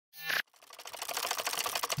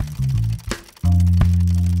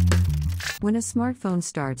When a smartphone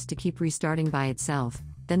starts to keep restarting by itself,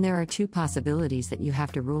 then there are two possibilities that you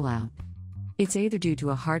have to rule out. It's either due to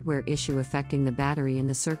a hardware issue affecting the battery and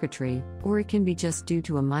the circuitry, or it can be just due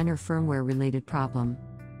to a minor firmware-related problem.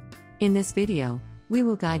 In this video, we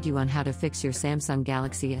will guide you on how to fix your Samsung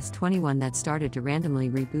Galaxy S21 that started to randomly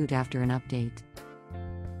reboot after an update.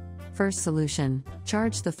 First solution: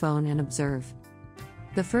 charge the phone and observe.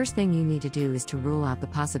 The first thing you need to do is to rule out the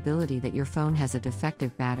possibility that your phone has a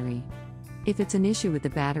defective battery. If it's an issue with the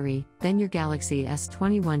battery, then your Galaxy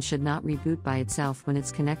S21 should not reboot by itself when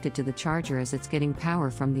it's connected to the charger, as it's getting power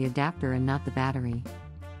from the adapter and not the battery.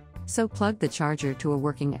 So plug the charger to a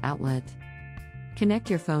working outlet. Connect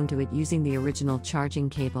your phone to it using the original charging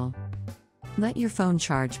cable. Let your phone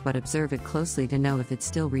charge, but observe it closely to know if it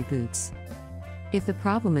still reboots. If the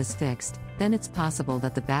problem is fixed, then it's possible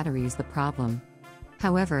that the battery is the problem.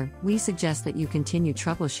 However, we suggest that you continue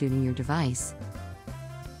troubleshooting your device.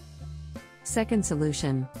 Second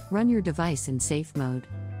solution: run your device in safe mode.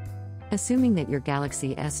 Assuming that your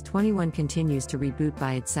Galaxy S21 continues to reboot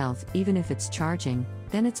by itself even if it's charging,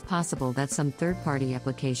 then it's possible that some third-party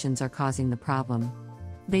applications are causing the problem.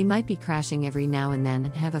 They might be crashing every now and then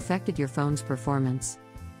and have affected your phone's performance.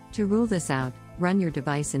 To rule this out, run your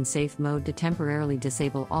device in safe mode to temporarily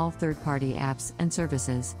disable all third-party apps and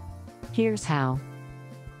services. Here's how.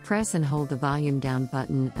 Press and hold the volume down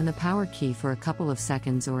button and the power key for a couple of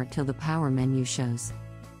seconds or till the power menu shows.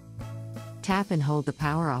 Tap and hold the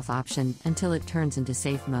power off option until it turns into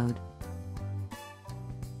safe mode.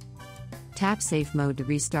 Tap safe mode to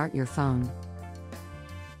restart your phone.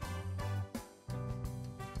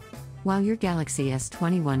 While your Galaxy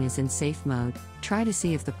S21 is in safe mode, try to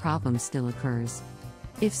see if the problem still occurs.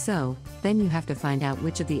 If so, then you have to find out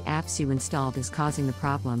which of the apps you installed is causing the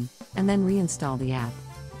problem, and then reinstall the app.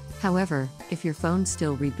 However, if your phone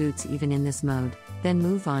still reboots even in this mode, then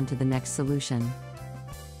move on to the next solution.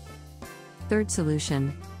 Third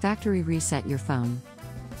solution: factory reset your phone.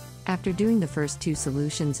 After doing the first two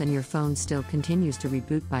solutions and your phone still continues to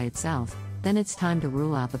reboot by itself, then it's time to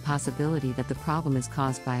rule out the possibility that the problem is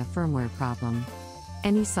caused by a firmware problem.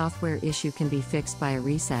 Any software issue can be fixed by a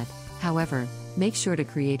reset. However, make sure to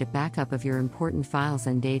create a backup of your important files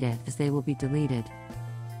and data, as they will be deleted.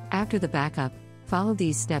 After the backup, follow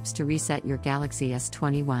these steps to reset your Galaxy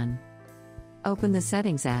S21. Open the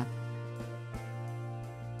Settings app.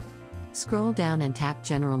 Scroll down and tap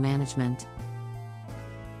General Management.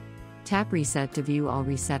 Tap Reset to view all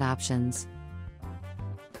reset options.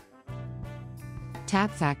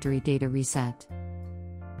 Tap Factory Data Reset.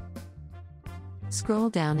 Scroll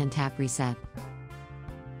down and tap Reset.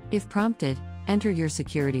 If prompted, enter your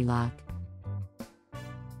security lock.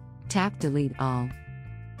 Tap Delete All.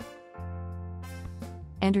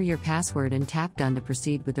 Enter your password and tap Done to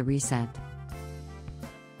proceed with the reset.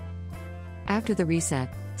 After the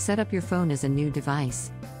reset, set up your phone as a new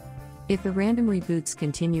device. If the random reboots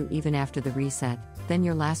continue even after the reset, then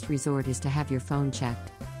your last resort is to have your phone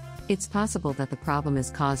checked. It's possible that the problem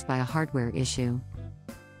is caused by a hardware issue.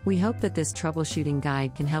 We hope that this troubleshooting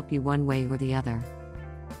guide can help you one way or the other.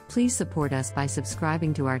 Please support us by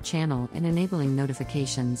subscribing to our channel and enabling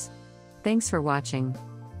notifications. Thanks for watching.